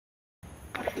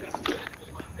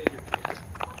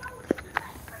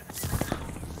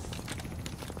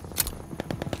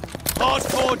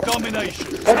for domination.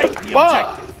 Take the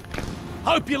objective.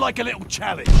 Hope you like a little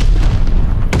challenge.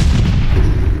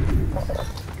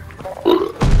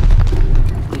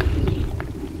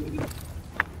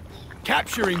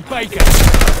 Capturing Baker.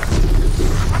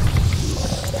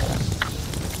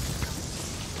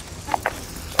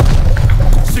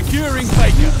 Securing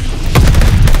Baker.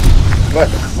 What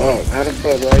the fuck? How the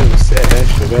fuck do I even set that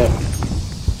shit up?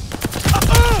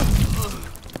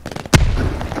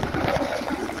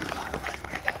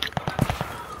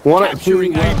 One at two,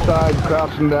 left side,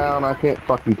 crouching down. I can't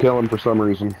fucking kill him for some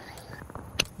reason.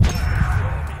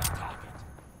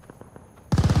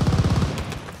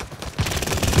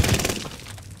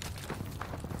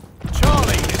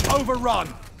 Charlie is overrun.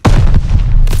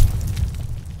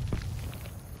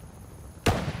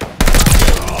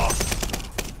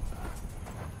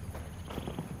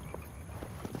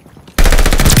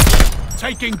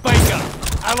 Taking Baker.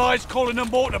 Allies calling a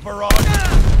mortar barrage.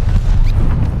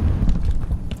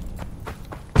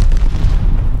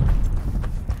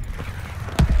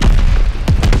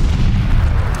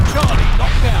 Charlie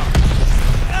locked down.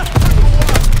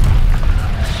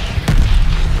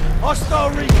 Hostile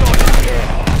recon in here.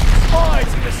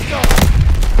 Spies in the sky.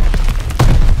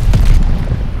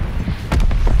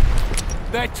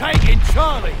 They're taking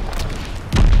Charlie.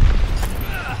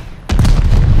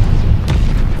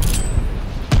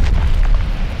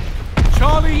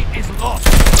 Charlie is lost.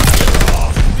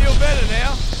 Feel better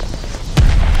now.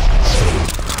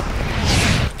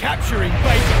 Capturing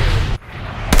Baker.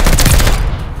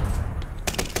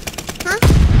 Huh?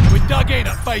 We dug in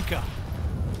at Baker.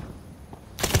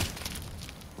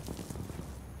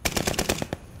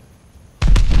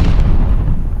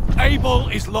 Able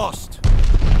is lost.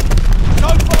 So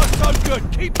far, so good.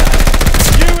 Keep that.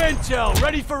 New intel,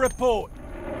 ready for report.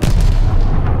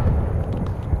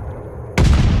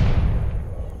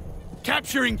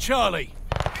 Capturing Charlie.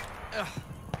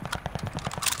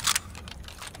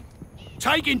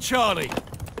 Taking Charlie.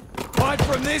 Fight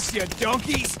from this, you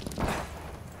donkeys.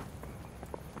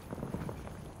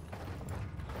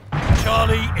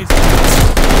 Charlie is...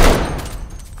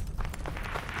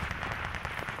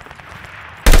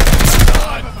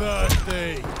 I'm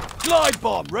thirsty. Glide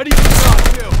bomb, ready for start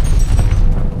kill.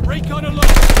 Recon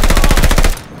alert.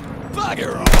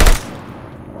 Bugger off.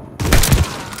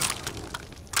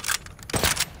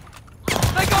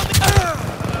 They got the...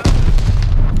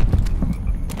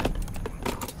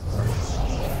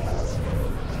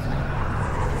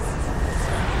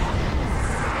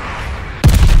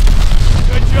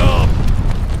 Good job.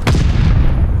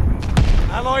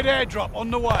 Allied airdrop on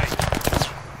the way.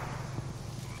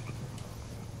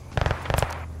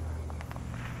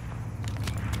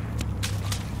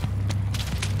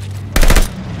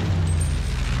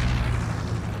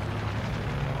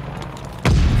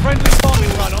 Friendly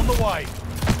bombing run on the way.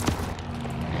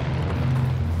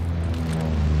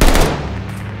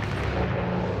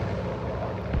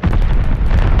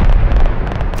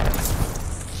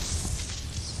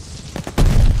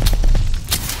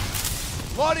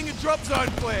 Lighting a drop zone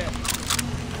flare.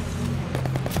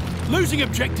 Losing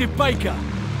objective Baker.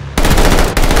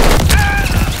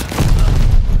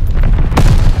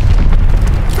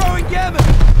 Throwing gammon.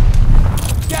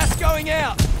 Gas going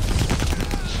out.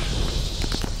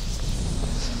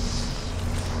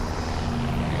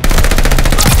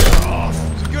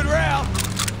 It's a good round.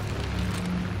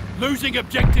 Losing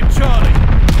objective Charlie.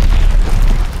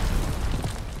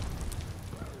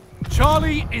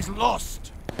 Charlie is lost.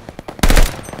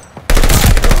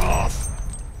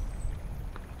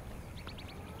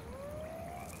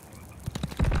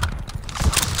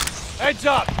 Heads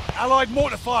up! Allied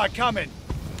mortar fire coming!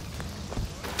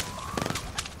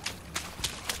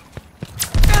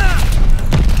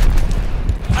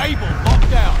 Able locked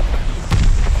down!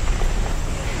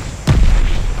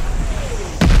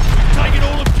 Taking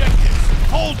all objectives!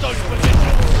 Hold those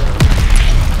positions!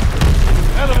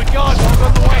 Hell of a guard dog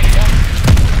on the way, yeah?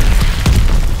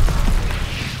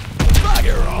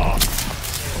 Bugger off!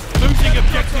 Losing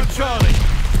objective Charlie!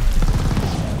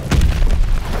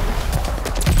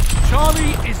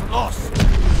 Charlie is lost.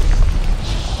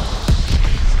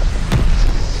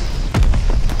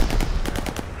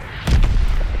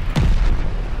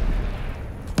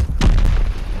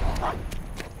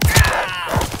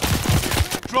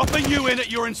 Dropping you in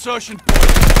at your insertion point.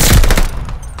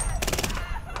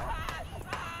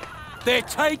 They're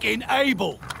taking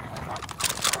Able.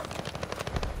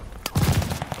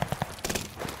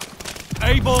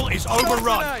 Able is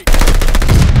overrun.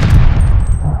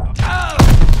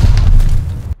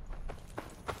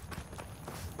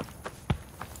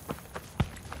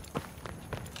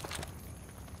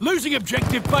 Losing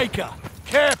objective Baker.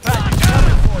 Care package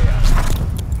coming.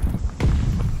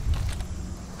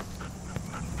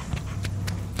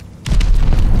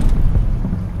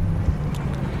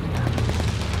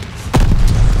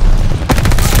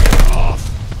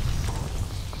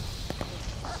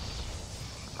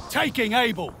 taking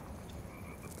Able.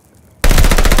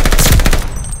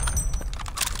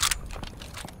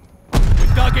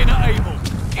 We're dug in at Able.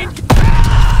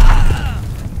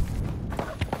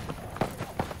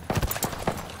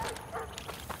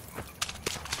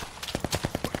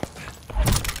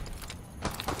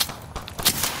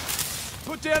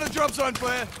 Put down a drop zone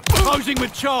flare. Closing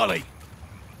with Charlie.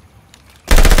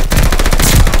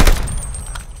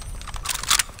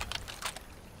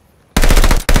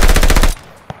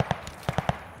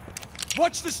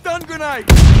 Watch the stun grenade.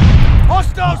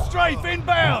 Hostile strafe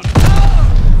inbound.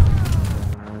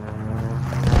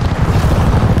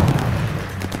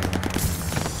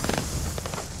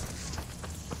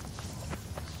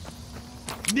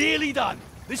 Nearly done.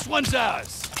 This one's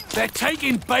ours. They're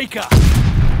taking Baker.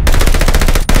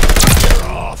 They're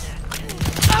off.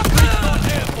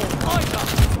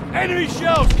 Enemy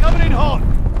shells coming in hot.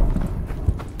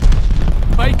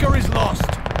 Baker is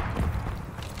lost.